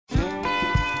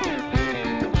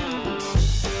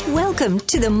Welcome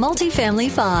to the Multifamily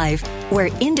 5, where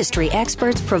industry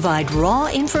experts provide raw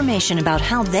information about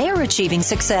how they're achieving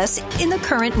success in the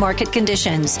current market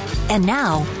conditions. And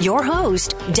now, your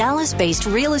host, Dallas-based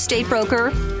real estate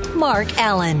broker, Mark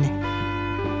Allen.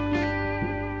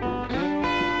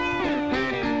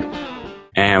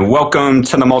 And welcome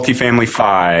to the Multifamily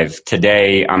 5.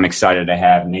 Today, I'm excited to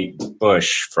have Nate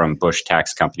Busch from Busch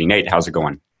Tax Company. Nate, how's it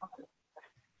going?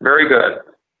 Very good.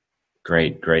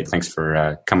 Great. Thanks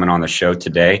for coming on the show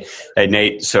today. Hey,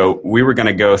 Nate, so we were going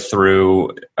to go through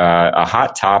a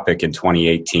hot topic in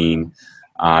 2018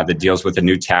 that deals with the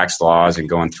new tax laws and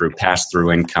going through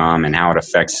pass-through income and how it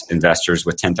affects investors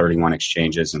with 1031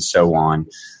 exchanges and so on.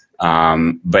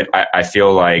 But I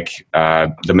feel like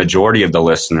the majority of the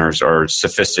listeners are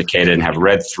sophisticated and have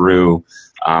read through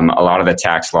a lot of the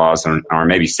tax laws and are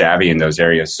maybe savvy in those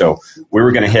areas. So we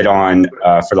were going to hit on,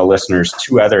 for the listeners,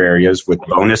 two other areas with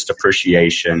bonus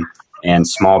depreciation and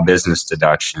small business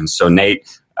deductions. So Nate,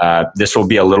 this will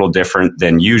be a little different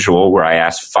than usual where I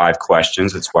ask 5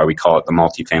 questions. That's why we call it the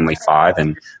Multifamily 5.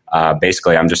 And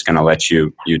basically, I'm just going to let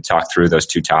you talk through those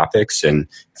two topics. And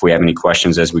if we have any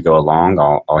questions as we go along,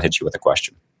 I'll hit you with a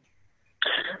question.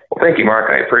 Well, thank you,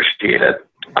 Mark. I appreciate it.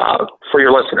 For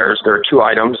your listeners, there are 2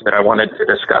 items that I wanted to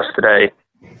discuss today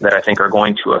that I think are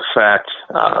going to affect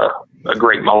a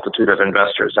great multitude of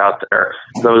investors out there,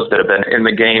 those that have been in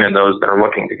the game and those that are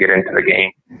looking to get into the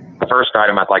game. The first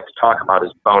item I'd like to talk about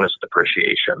is bonus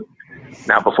depreciation.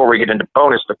 Now, before we get into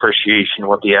bonus depreciation,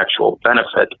 what the actual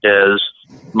benefit is,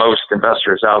 most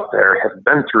investors out there have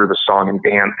been through the song and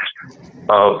dance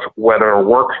of whether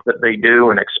work that they do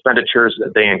and expenditures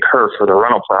that they incur for their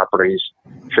rental properties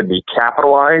should be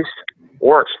capitalized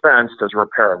or expensed as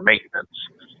repair and maintenance.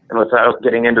 And without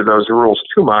getting into those rules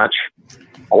too much,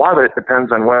 a lot of it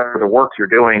depends on whether the work you're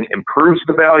doing improves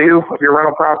the value of your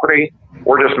rental property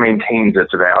or just maintains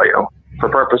its value. For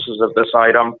purposes of this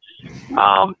item,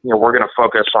 we're going to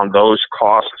focus on those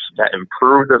costs that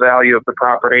improve the value of the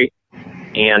property,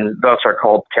 and thus are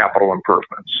called capital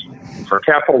improvements. For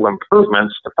capital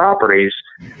improvements to properties,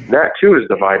 that too is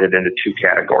divided into 2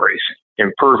 categories.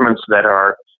 Improvements that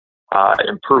are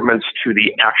improvements to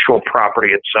the actual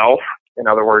property itself. In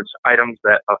other words, items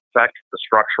that affect the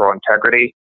structural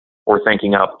integrity. We're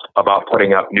thinking about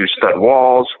putting up new stud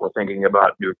walls. We're thinking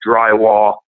about new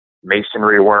drywall,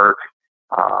 masonry work,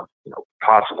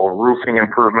 possible roofing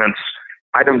improvements,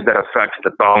 items that affect the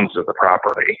bones of the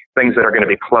property, things that are going to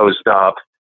be closed up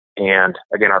and,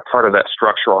 again, are part of that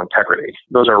structural integrity.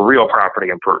 Those are real property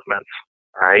improvements,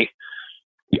 right?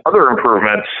 The other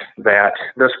improvements that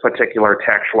this particular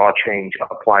tax law change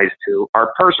applies to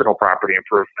are personal property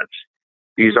improvements.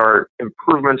 These are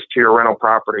improvements to your rental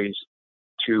properties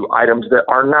to items that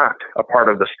are not a part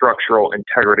of the structural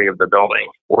integrity of the building.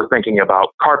 We're thinking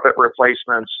about carpet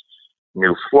replacements,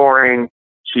 new flooring,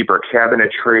 cheaper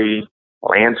cabinetry,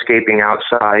 landscaping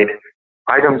outside,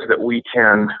 items that we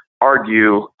can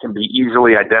argue can be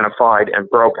easily identified and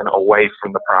broken away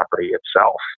from the property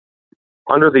itself.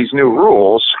 Under these new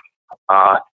rules,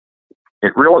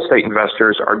 real estate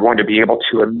investors are going to be able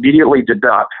to immediately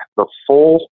deduct the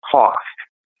full cost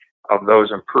of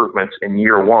those improvements in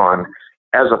year 1,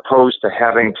 as opposed to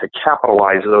having to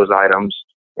capitalize those items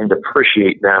and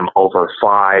depreciate them over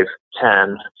 5,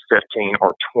 10, 15,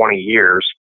 or 20 years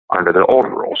under the old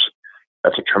rules.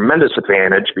 That's a tremendous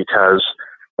advantage because,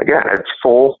 again, it's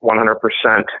full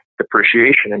 100%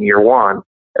 depreciation in year 1,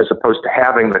 as opposed to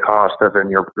having the cost of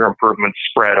your improvements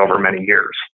spread over many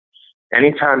years.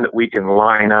 Anytime that we can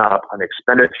line up an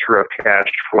expenditure of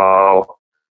cash flow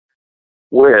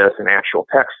with an actual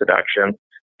tax deduction,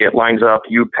 it lines up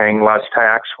you paying less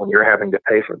tax when you're having to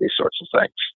pay for these sorts of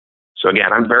things. So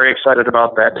again, I'm very excited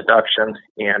about that deduction,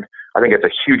 and I think it's a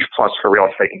huge plus for real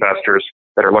estate investors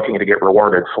that are looking to get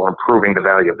rewarded for improving the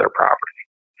value of their property.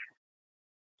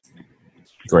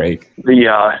 Great.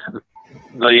 The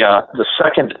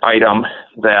second item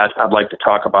that I'd like to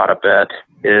talk about a bit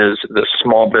is the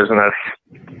small business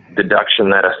deduction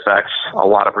that affects a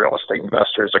lot of real estate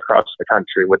investors across the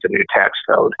country with the new tax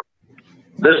code.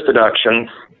 This deduction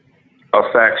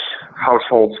affects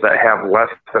households that have less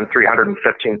than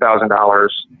 $315,000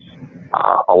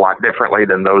 a lot differently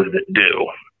than those that do.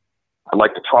 I'd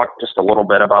like to talk just a little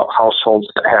bit about households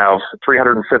that have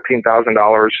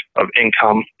 $315,000 of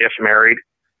income if married,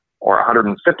 or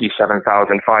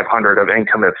 $157,500 of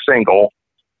income if single,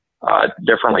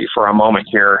 differently for a moment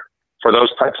here. For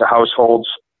those types of households,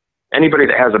 anybody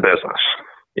that has a business,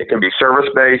 it can be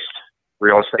service-based,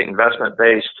 real estate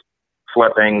investment-based,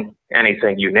 flipping,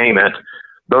 anything, you name it.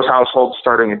 Those households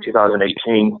starting in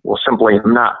 2018 will simply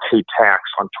not pay tax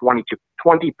on 20%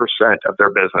 of their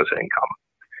business income.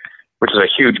 which is a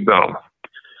huge boom.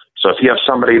 So if you have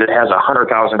somebody that has a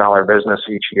 $100,000 business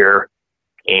each year,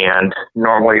 and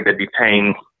normally they'd be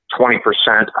paying 20%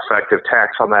 effective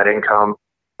tax on that income,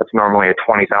 that's normally a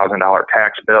 $20,000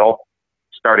 tax bill.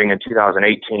 Starting in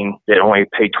 2018, they only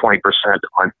pay 20%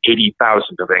 on $80,000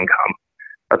 of income.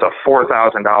 That's a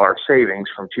 $4,000 savings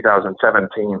from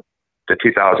 2017 to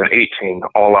 2018,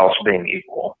 all else being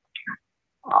equal.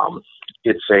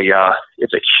 It's a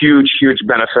huge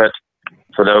benefit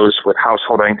for those with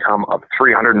household income of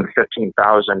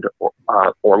 $315,000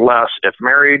 or less if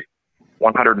married,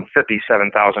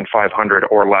 $157,500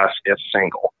 or less if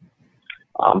single.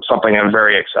 Something I'm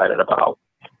very excited about.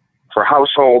 For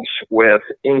households with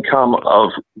income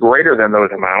of greater than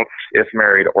those amounts, if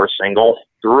married or single,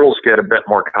 the rules get a bit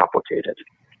more complicated.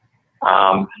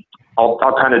 I'll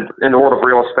kind of, in the world of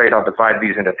real estate, I'll divide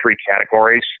these into three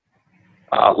categories.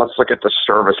 Let's look at the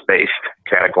service-based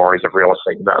categories of real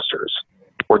estate investors.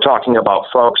 We're talking about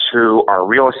folks who are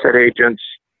real estate agents,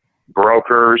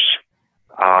 brokers,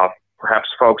 perhaps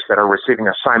folks that are receiving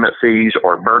assignment fees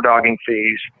or bird dogging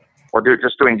fees, or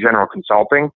just doing general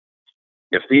consulting.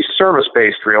 If these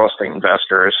service-based real estate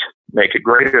investors make it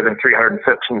greater than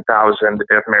 $315,000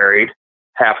 if married,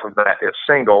 half of that if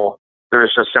single, there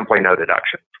is just simply no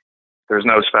deduction. There's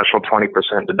no special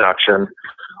 20% deduction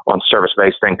on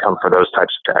service-based income for those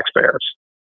types of taxpayers.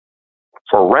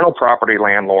 For rental property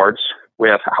landlords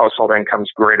with household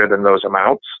incomes greater than those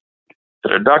amounts, the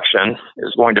deduction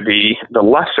is going to be the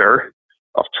lesser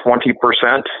of 20%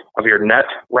 of your net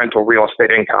rental real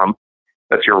estate income.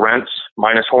 That's your rents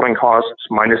minus holding costs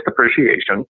minus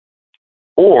depreciation,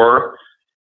 or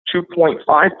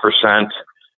 2.5%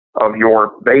 of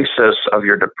your basis of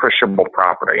your depreciable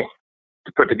property.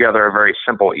 To put together a very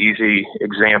simple, easy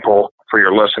example for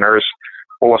your listeners,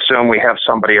 we'll assume we have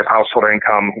somebody of household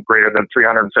income greater than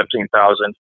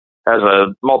 $315,000 has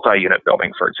a multi-unit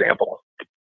building, for example.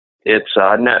 Its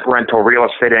net rental real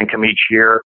estate income each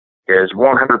year is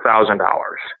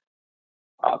 $100,000.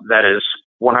 That is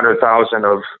 $100,000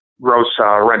 of gross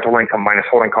rental income minus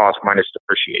holding costs minus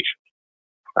depreciation.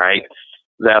 Right?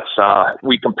 That's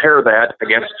we compare that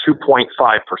against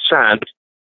 2.5%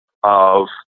 of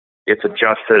its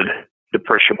adjusted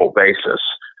depreciable basis.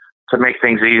 To make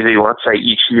things easy, let's say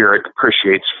each year it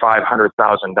depreciates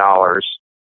 $500,000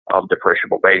 of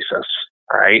depreciable basis.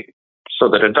 All right? So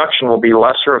the deduction will be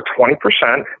lesser of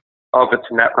 20% of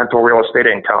its net rental real estate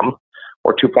income,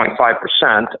 or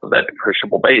 2.5% of that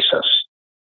depreciable basis.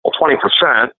 Well,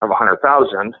 20% of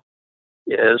 100,000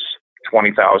 is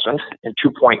 20,000, and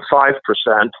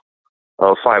 2.5%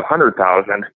 of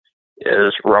 500,000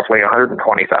 is roughly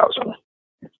 120,000.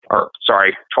 Or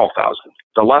sorry, 12,000.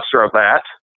 The lesser of that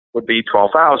would be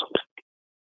 12,000.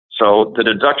 So the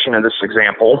deduction in this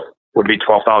example would be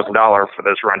 $12,000 for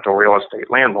this rental real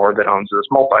estate landlord that owns this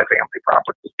multifamily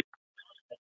property.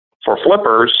 For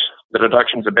flippers, the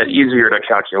deduction's a bit easier to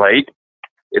calculate.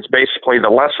 It's basically the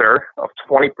lesser of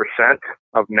 20%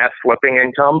 of net flipping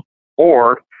income,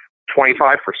 or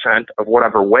 25% of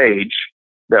whatever wage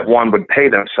that one would pay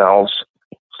themselves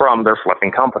from their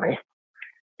flipping company.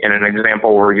 In an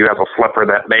example where you have a flipper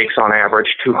that makes on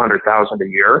average $200,000 a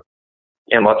year,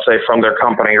 and let's say from their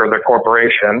company or their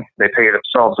corporation, they pay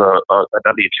themselves a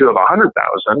W-2 of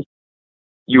 $100,000,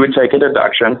 you would take a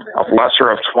deduction of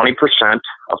lesser of 20%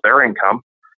 of their income,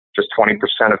 just 20%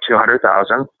 of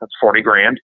 $200,000, that's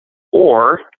 $40,000,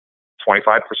 or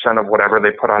 25% of whatever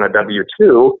they put on a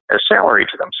W-2 as salary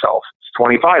to themselves, it's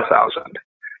 $25,000.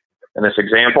 In this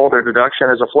example, their deduction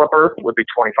as a flipper would be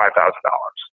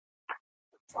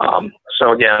 $25,000.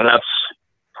 So again, that's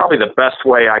probably the best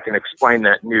way I can explain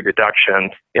that new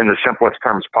deduction in the simplest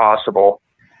terms possible.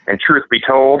 And truth be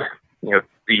told,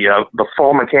 the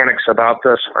full mechanics about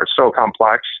this are so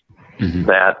complex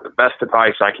that the best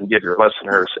advice I can give your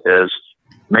listeners is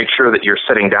make sure that you're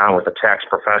sitting down with a tax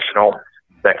professional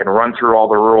that can run through all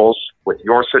the rules with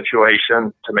your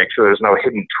situation to make sure there's no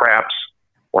hidden traps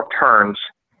or turns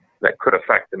that could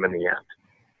affect them in the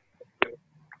end.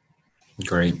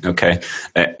 Great. Okay.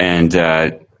 And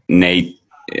Nate,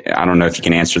 I don't know if you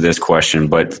can answer this question,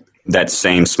 but that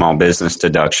same small business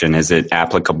deduction, is it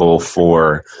applicable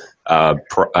for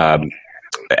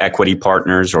equity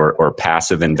partners or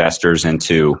passive investors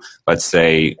into, let's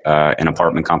say, an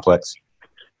apartment complex?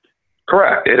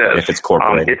 Correct. It is. If it's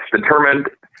corporate, it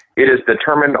is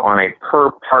determined on a per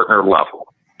partner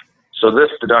level. So this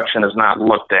deduction is not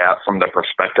looked at from the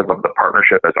perspective of the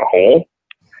partnership as a whole.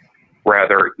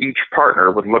 Rather, each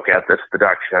partner would look at this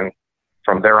deduction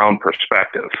from their own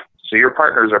perspective. So your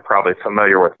partners are probably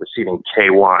familiar with receiving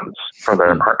K-1s from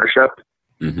their partnership.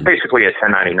 Basically a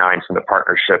 1099 from the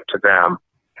partnership to them.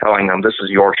 telling them this is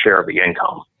your share of the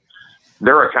income.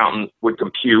 Their accountant would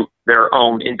compute their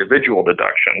own individual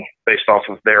deduction based off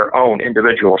of their own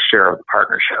individual share of the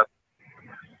partnership.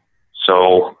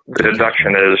 So the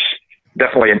deduction is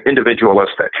definitely an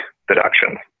individualistic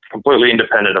deduction, completely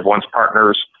independent of one's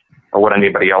partners or what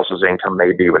anybody else's income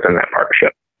may be within that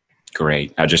partnership.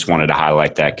 Great. I just wanted to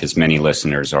highlight that because many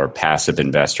listeners are passive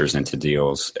investors into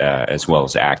deals as well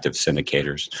as active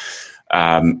syndicators.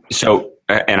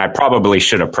 And I probably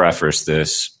should have prefaced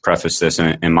this,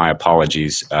 and my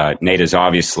apologies. Nate is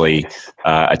obviously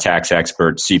a tax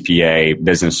expert, CPA,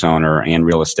 business owner, and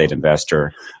real estate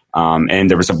investor. And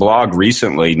there was a blog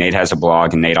recently. Nate has a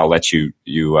blog, and Nate, I'll let you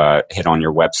hit on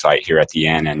your website here at the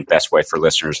end and best way for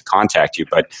listeners to contact you.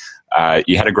 But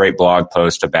you had a great blog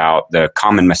post about the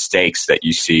common mistakes that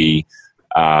you see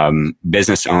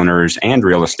business owners and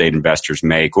real estate investors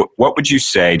make. What would you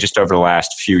say, just over the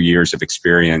last few years of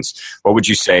experience, what would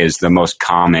you say is the most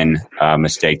common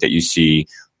mistake that you see,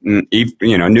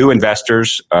 new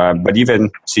investors, but even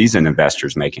seasoned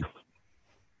investors making?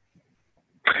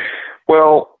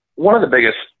 Well, one of the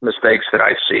biggest mistakes that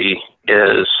I see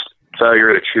is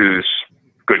failure to choose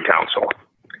good counsel.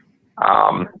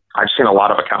 I've seen a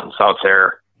lot of accountants out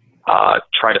there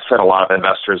try to fit a lot of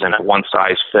investors in a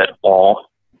one-size-fit-all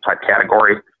type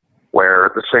category,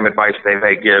 where the same advice they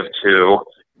may give to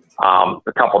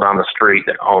the couple down the street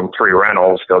that own 3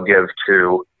 rentals, they'll give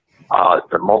to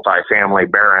the multifamily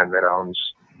baron that owns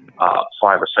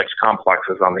 5 or 6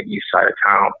 complexes on the east side of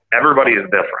town. Everybody is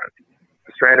different.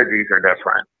 The strategies are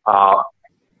different.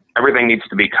 Everything needs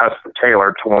to be custom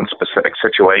tailored to one specific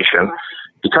situation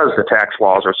because the tax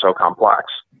laws are so complex.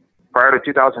 Prior to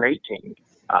 2018,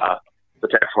 the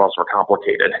tax laws were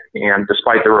complicated, and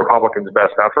despite the Republicans'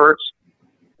 best efforts,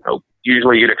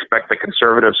 usually you'd expect the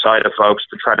conservative side of folks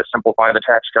to try to simplify the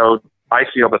tax code. I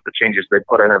feel that the changes they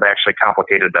put in have actually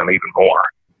complicated them even more.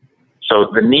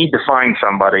 So the need to find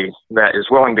somebody that is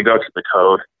willing to go through the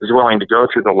code, is willing to go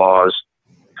through the laws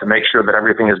to make sure that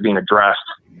everything is being addressed,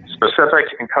 specific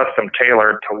and custom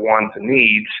tailored to one's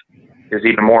needs, is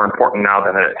even more important now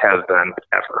than it has been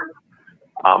ever.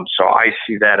 So I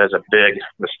see that as a big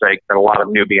mistake that a lot of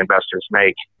newbie investors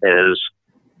make is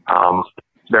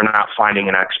they're not finding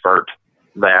an expert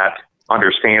that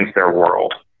understands their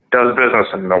world, does business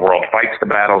in the world, fights the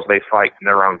battles they fight in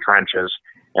their own trenches,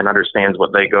 and understands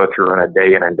what they go through in a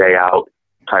day in and day out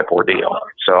type ordeal.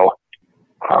 So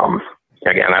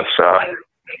again, that's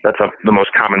the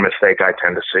most common mistake I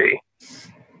tend to see.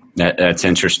 That's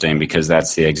interesting because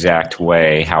that's the exact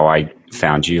way how I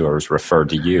found you or was referred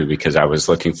to you, because I was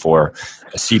looking for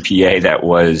a CPA that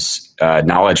was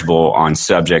knowledgeable on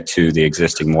subject to the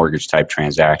existing mortgage type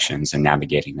transactions and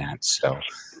navigating that. So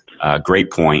great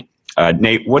point.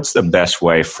 Nate, what's the best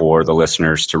way for the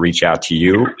listeners to reach out to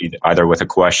you, either with a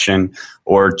question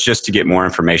or just to get more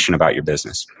information about your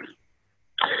business?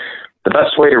 The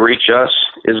best way to reach us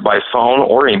is by phone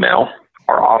or email.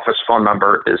 Our office phone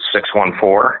number is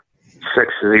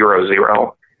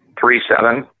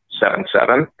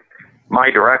 614-600-3777.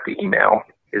 My direct email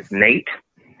is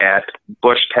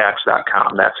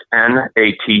nate@buschtax.com. That's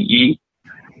NATE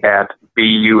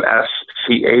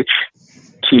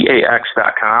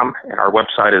 @BUSCHTAX.com. And our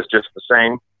website is just the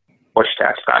same,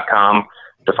 buschtax.com.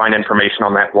 To find information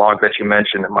on that blog that you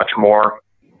mentioned and much more,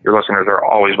 your listeners are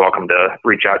always welcome to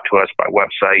reach out to us by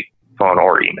website, phone,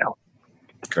 or email.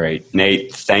 Great.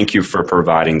 Nate, thank you for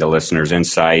providing the listeners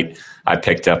insight. I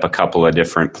picked up a couple of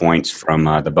different points from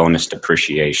the bonus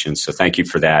depreciation, so thank you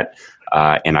for that,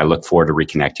 and I look forward to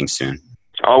reconnecting soon.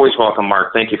 Always welcome,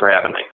 Mark. Thank you for having me.